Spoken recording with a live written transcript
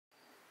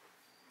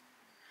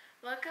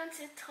Welcome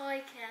to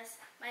Toyquest.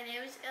 My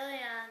name is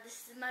Ileana.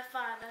 This is my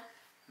father,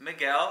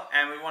 Miguel,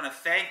 and we want to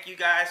thank you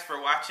guys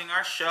for watching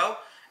our show.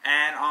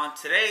 And on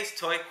today's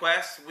Toy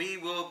Quest, we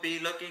will be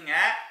looking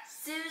at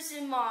Tsum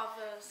Tsum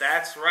Marvels.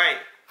 That's right.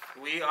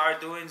 We are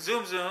doing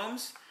Tsum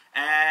Tsums,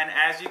 and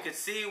as you can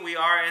see, we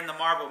are in the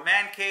Marvel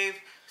Man Cave.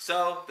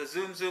 So the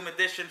Tsum Tsum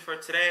edition for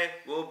today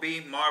will be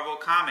Marvel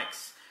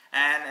Comics.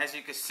 And as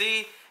you can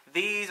see,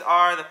 these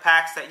are the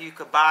packs that you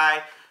could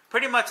buy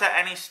pretty much at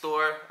any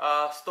store.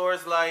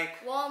 Stores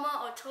like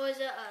Walmart or Toys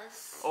R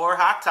Us. Or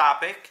Hot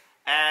Topic.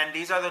 And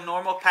these are the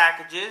normal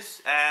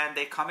packages, and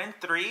they come in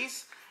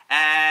threes.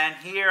 And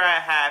here I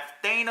have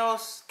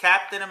Thanos,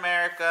 Captain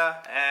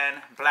America,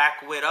 and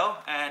Black Widow.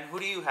 And who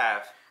do you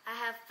have? I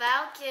have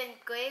Falcon,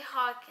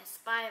 Greyhawk, and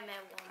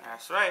Spider-Man Woman.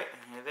 That's right.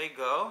 Here they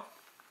go.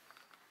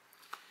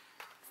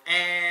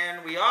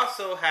 And we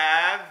also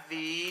have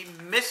the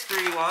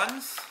mystery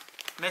ones,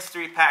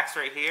 mystery packs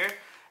right here.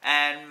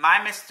 And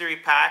my mystery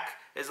pack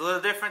is a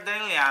little different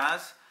than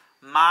Ileana's.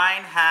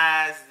 Mine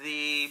has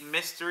the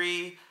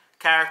mystery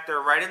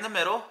character right in the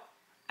middle,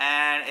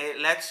 and it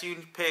lets you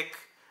pick.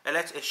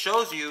 It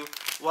shows you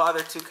what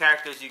other two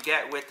characters you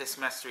get with this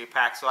mystery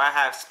pack. So I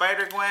have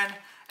Spider-Gwen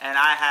and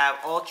I have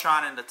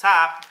Ultron in the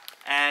top,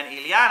 and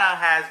Ileana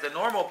has the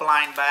normal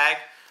blind bag,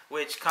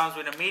 which comes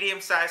with a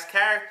medium-sized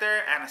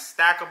character and a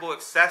stackable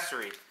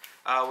accessory,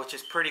 which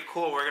is pretty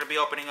cool. We're going to be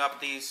opening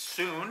up these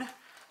soon.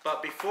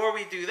 But before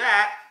we do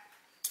that,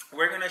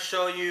 we're going to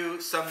show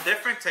you some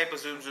different type of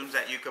Tsum Tsums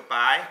that you could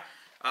buy.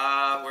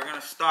 We're going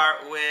to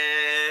start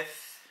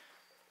with...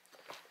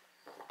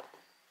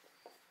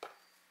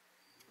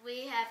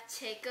 We have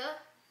Tigger,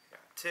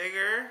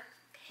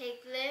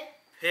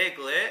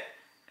 Piglet,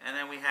 and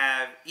then we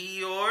have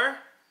Eeyore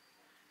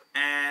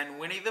and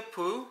Winnie the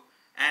Pooh.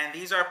 And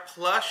these are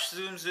plush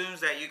Tsum Tsums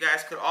that you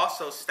guys could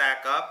also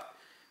stack up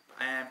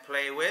and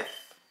play with.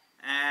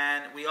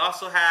 And we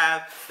also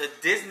have the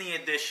Disney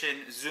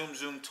edition Tsum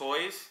Tsum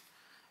toys.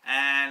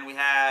 And we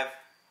have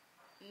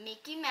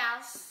Mickey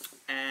Mouse.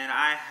 And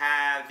I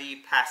have the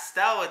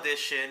pastel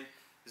edition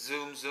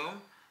Tsum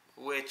Tsum,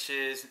 which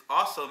is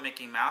also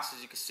Mickey Mouse.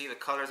 As you can see, the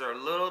colors are a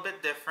little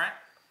bit different.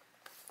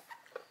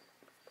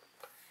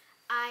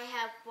 I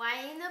have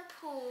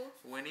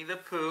Winnie the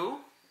Pooh.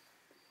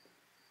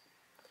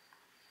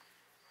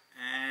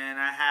 And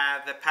I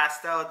have the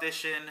pastel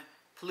edition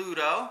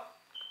Pluto.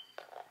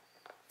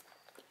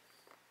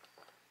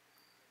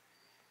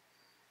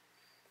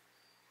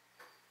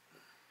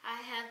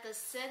 I have the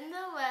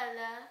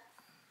Cinderella.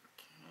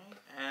 Okay.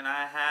 And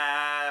I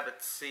have,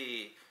 let's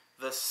see,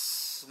 the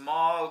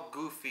small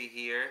Goofy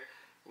here,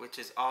 which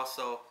is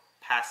also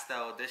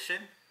pastel edition.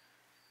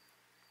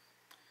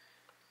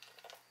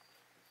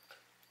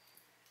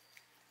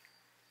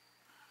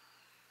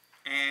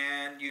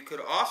 And you could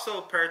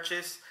also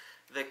purchase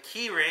the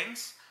key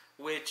rings,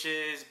 which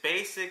is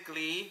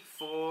basically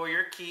for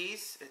your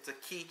keys. It's a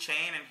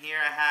keychain, and here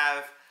I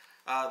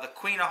have the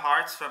Queen of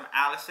Hearts from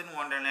Alice in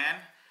Wonderland.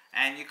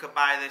 And you could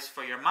buy this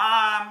for your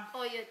mom.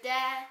 Or your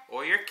dad.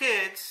 Or your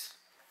kids.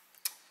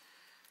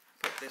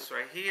 Put this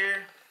right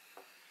here.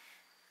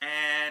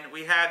 And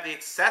we have the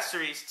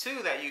accessories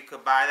too that you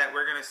could buy that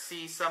we're going to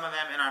see some of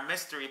them in our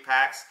mystery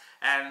packs.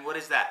 And what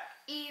is that?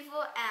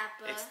 Evil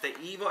Apple. It's the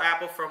Evil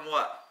Apple from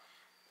what?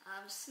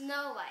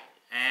 Snow White.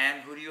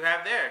 And who do you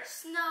have there?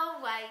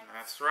 Snow White.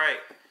 That's right.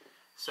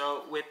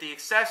 So with the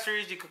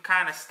accessories, you could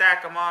kind of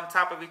stack them on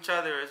top of each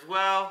other as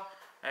well.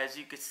 As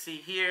you can see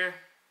here,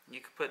 you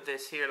could put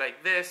this here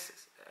like this.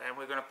 And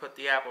we're going to put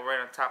the apple right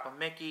on top of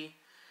Mickey.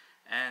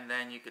 And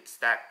then you could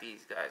stack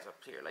these guys up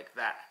here like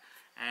that.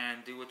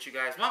 And do what you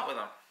guys want with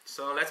them.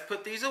 So let's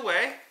put these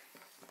away.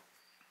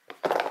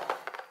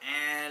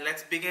 And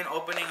let's begin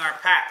opening our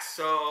packs.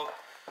 So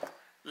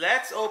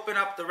let's open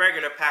up the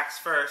regular packs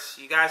first.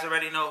 You guys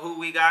already know who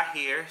we got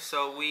here.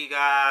 So we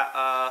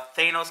got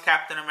Thanos,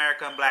 Captain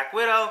America, and Black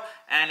Widow.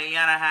 And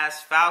Ileana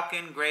has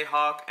Falcon,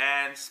 Greyhawk,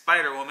 and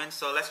Spider-Woman.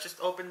 So let's just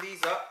open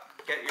these up.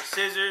 Get your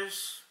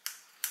scissors.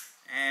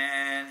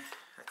 And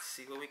let's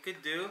see what we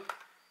could do.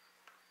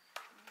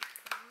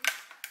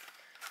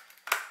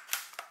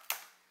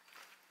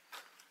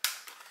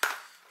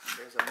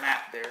 There's a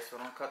map there, so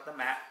don't cut the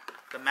map.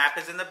 The map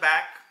is in the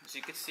back, as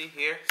you can see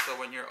here. So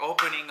when you're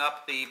opening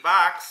up the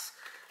box,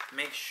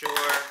 make sure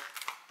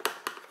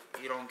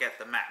you don't get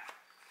the map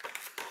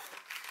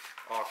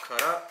all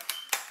cut up.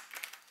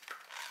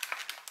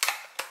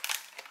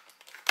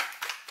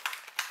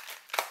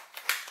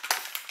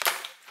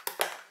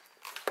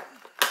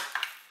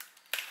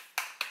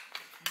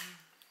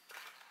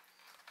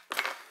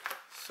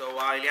 So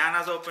while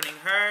Ileana's opening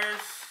hers,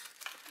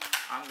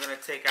 I'm going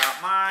to take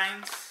out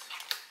mine.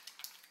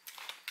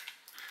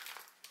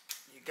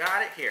 You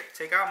got it? Here,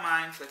 take out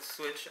mine. Let's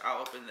switch.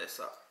 I'll open this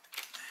up.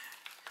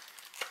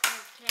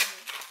 Okay.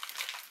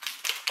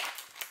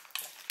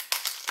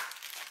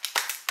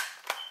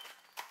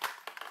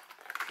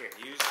 Here,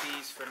 use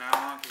these for now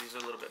on because these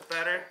are a little bit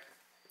better.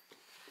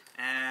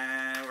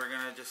 And we're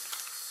going to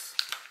just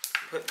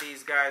put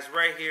these guys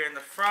right here in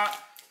the front.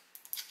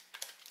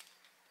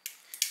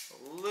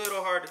 A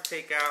little hard to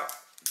take out,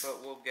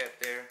 but we'll get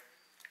there.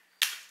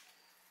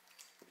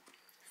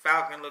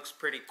 Falcon looks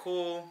pretty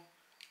cool.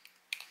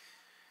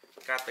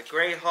 Got the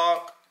Grey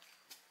Hawk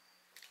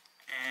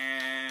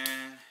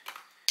and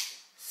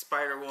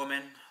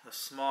Spider-Woman, the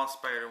small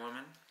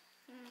Spider-Woman.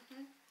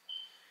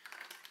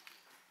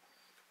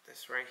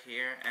 This right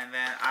here. And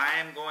then I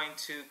am going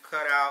to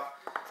cut out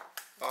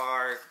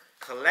our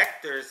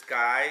collector's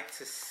guide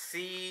to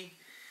see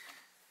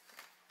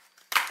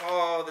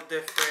all the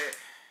different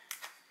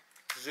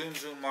Tsum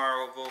Tsum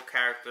Marvel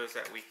characters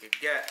that we could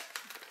get.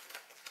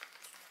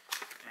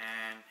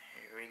 And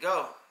here we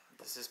go.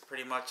 This is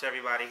pretty much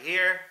everybody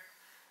here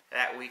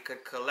that we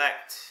could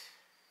collect.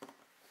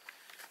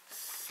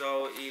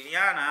 So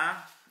Ileana,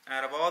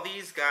 out of all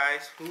these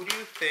guys, who do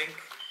you think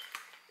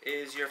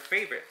is your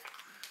favorite?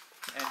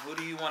 And who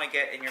do you want to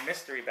get in your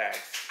mystery bags?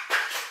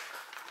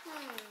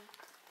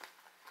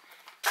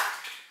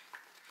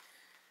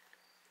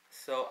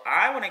 So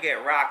I want to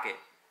get Rocket.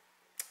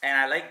 And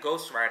I like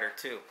Ghost Rider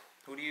too.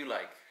 Who do you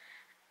like?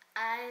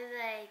 I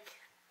like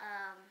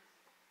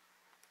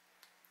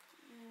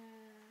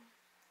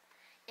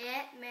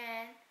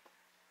Ant-Man.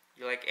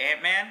 You like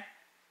Ant-Man?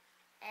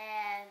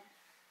 And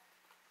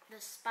the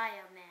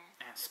Spider-Man.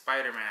 And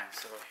Spider-Man.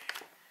 So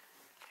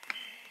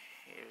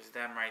here's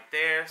them right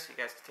there. So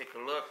you guys can take a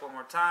look one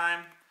more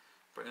time.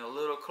 Bring it a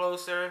little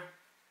closer.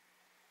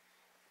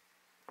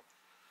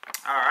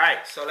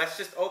 Alright, so let's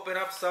just open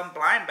up some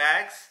blind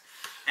bags.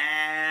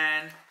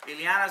 And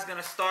Ileana's going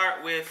to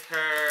start with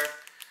her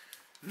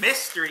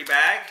mystery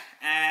bag.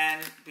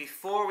 And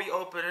before we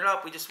open it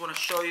up, we just want to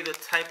show you the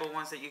type of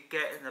ones that you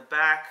get in the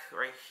back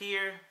right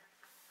here.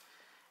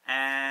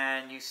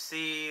 And you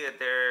see that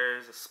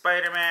there's a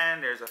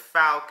Spider-Man, there's a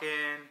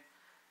Falcon,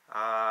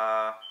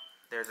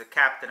 there's a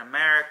Captain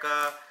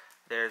America,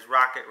 there's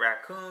Rocket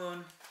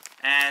Raccoon.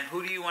 And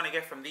who do you want to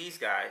get from these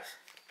guys?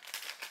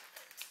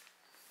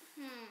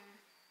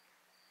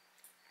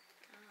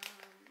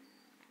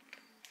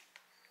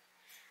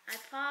 I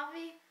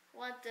probably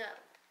want the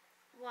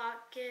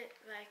Rocket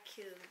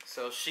Raccoon.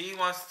 So she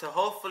wants to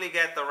hopefully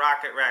get the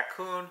Rocket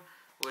Raccoon,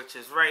 which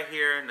is right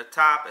here in the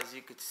top, as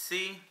you could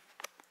see.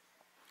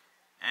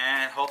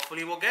 And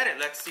hopefully we'll get it.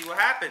 Let's see what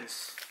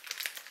happens.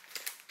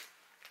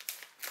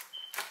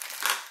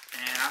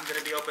 And I'm going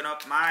to be opening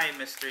up my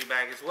mystery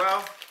bag as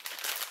well.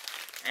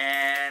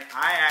 And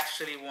I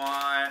actually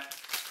want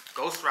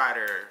Ghost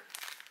Rider.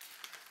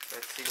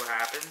 Let's see what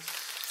happens.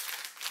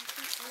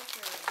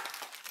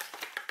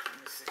 Let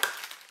me see.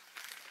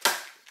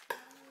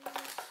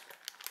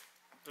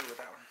 Do with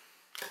that one.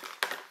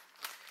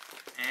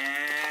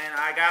 And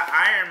I got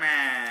Iron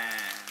Man.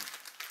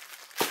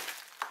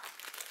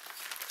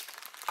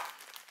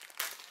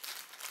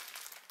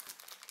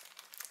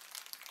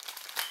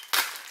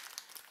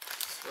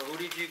 So who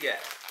did you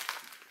get?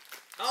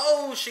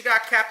 Oh, she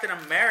got Captain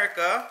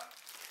America,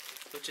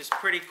 which is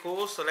pretty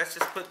cool. So let's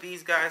just put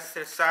these guys to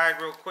the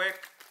side real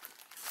quick.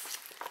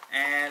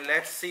 And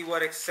let's see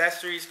what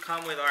accessories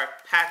come with our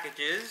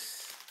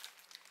packages.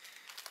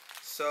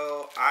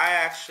 So I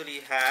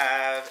actually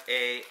have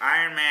a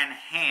Iron Man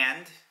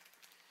hand,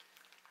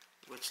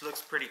 which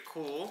looks pretty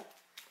cool.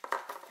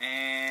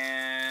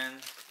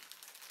 And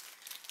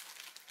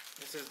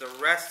this is the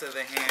rest of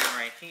the hand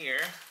right here.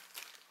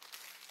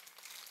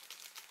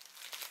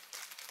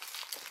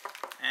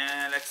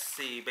 And let's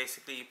see,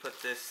 basically you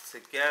put this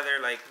together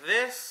like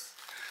this.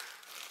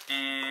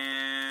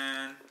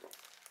 And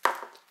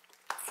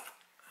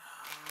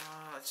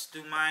let's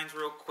do mine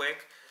real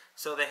quick.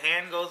 So the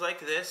hand goes like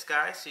this,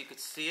 guys, so you can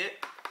see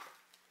it.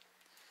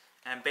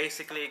 And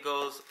basically it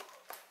goes,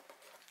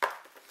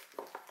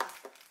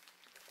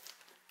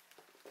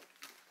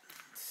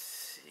 let's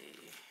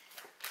see.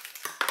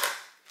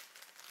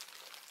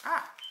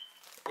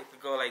 It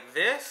could go like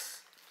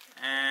this,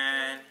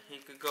 and he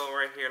could go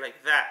right here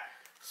like that.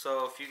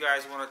 So if you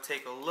guys want to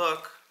take a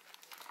look,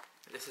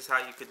 this is how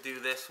you could do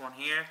this one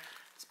here.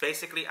 It's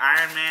basically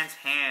Iron Man's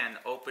hand,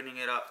 opening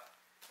it up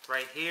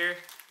right here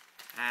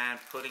and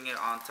putting it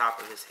on top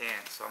of his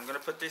hand. So I'm going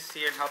to put this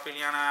here and help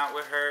Ileana out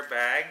with her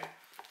bag.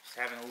 She's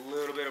having a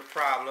little bit of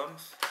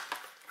problems.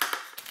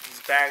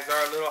 These bags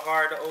are a little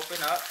hard to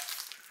open up.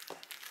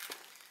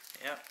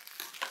 Yep.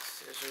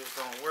 Scissors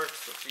don't work,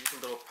 so let's use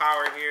a little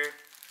power here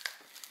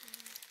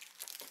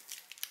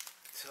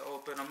to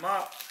open them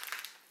up.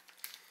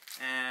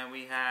 And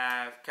we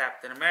have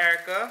Captain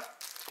America.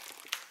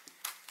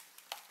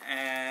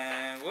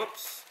 And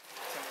whoops,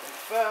 something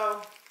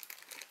fell.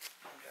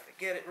 Gotta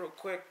get it real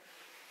quick.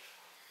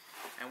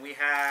 And we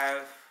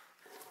have,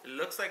 it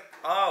looks like,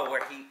 oh,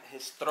 where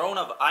his throne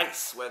of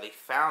ice, where they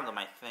found him,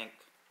 I think.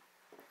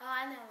 Oh,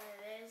 I know what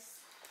it is.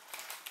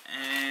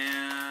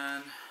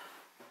 And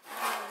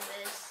I know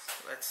this.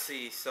 Let's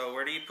see. So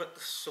where do you put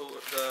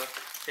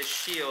his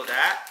shield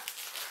at?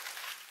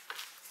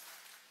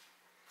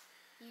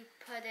 You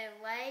put it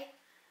right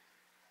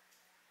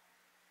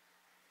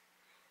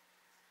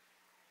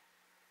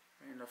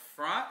in the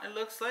front, it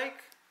looks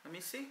like. Let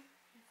me see.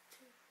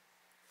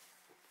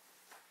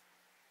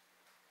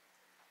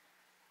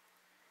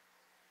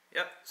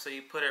 Yep, so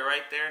you put it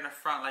right there in the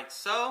front like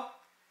so.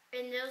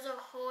 And there's a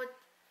hole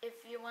if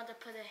you want to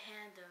put a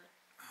handle.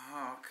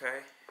 Oh,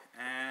 okay.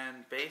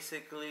 And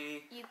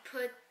basically... You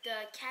put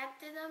the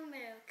Captain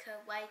America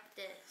like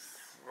this.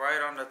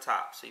 Right on the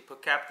top. So you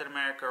put Captain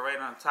America right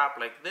on top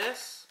like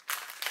this,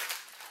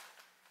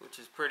 which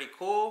is pretty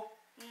cool.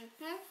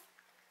 Mm-hmm.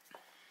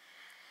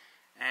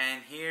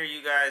 And here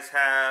you guys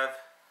have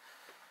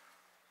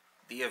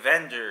the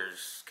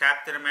Avengers,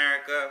 Captain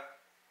America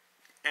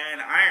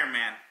and Iron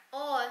Man.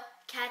 Or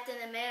Captain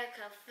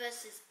America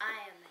versus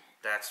Iron Man.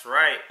 That's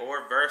right,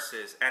 or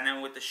versus. And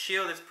then with the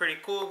shield, it's pretty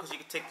cool because you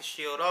can take the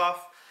shield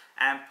off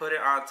and put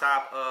it on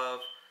top of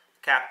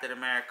Captain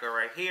America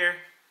right here.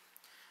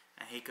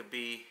 And he could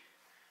be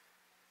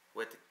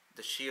with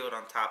the shield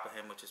on top of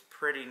him, which is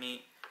pretty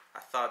neat. I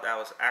thought that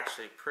was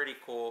actually pretty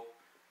cool.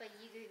 But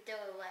you can do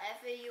it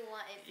whatever you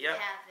want if you have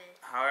it.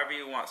 However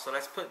you want. So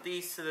let's put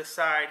these to the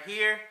side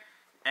here.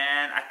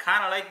 And I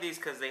kind of like these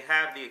because they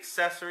have the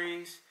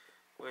accessories,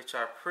 which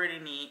are pretty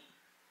neat.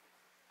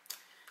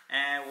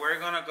 And we're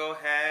going to go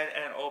ahead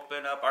and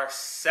open up our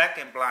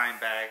second blind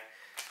bag.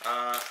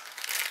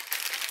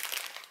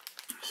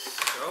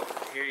 So,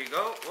 here you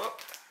go.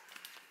 Whoop.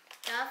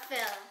 That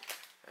fell.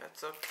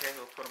 That's okay.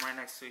 We'll put them right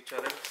next to each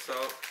other. So,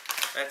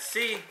 let's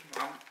see.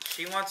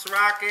 She wants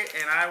Rocket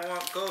and I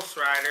want Ghost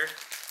Rider.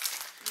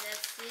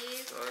 Let's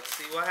see. So, let's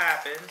see what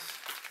happens.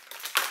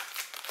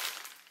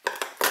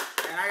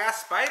 And I got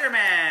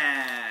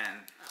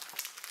Spider-Man.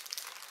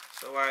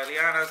 So, while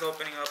Liana's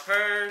opening up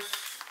hers,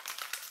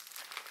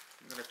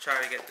 I'm going to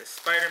try to get this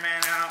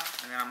Spider-Man out,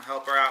 and then I'm going to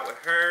help her out with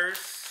hers.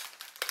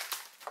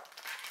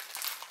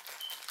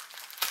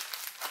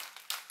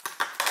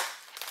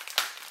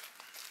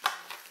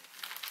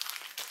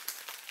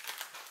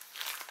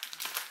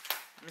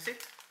 Let me see.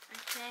 I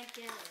can't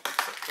get it.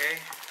 It's okay.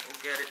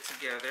 We'll get it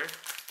together.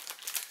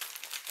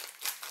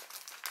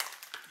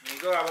 Here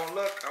you go. I won't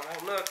look. I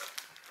won't look.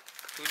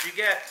 Who'd you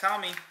get? Tell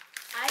me.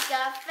 I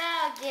got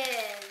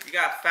Falcon. You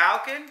got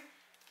Falcon?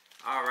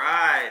 All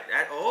right.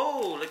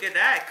 Oh, look at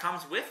that. It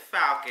comes with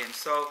Falcon.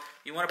 So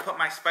you want to put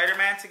my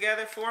Spider-Man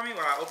together for me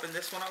while I open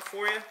this one up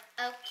for you?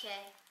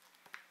 Okay.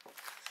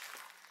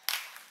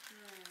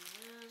 There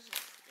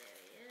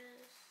he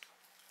is.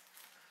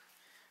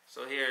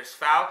 So here's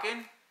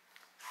Falcon.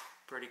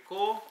 Pretty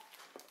cool.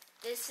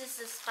 This is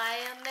the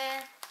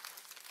Spider-Man.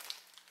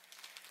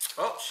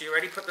 Oh, she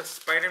already put the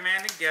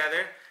Spider-Man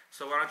together.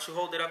 So why don't you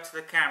hold it up to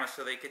the camera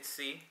so they could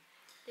see.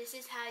 This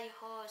is how you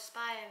hold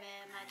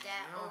Spider-Man, my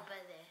dad over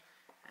there.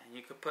 And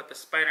you could put the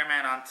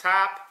Spider-Man on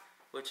top,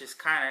 which is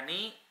kind of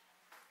neat.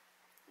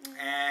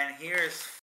 And here's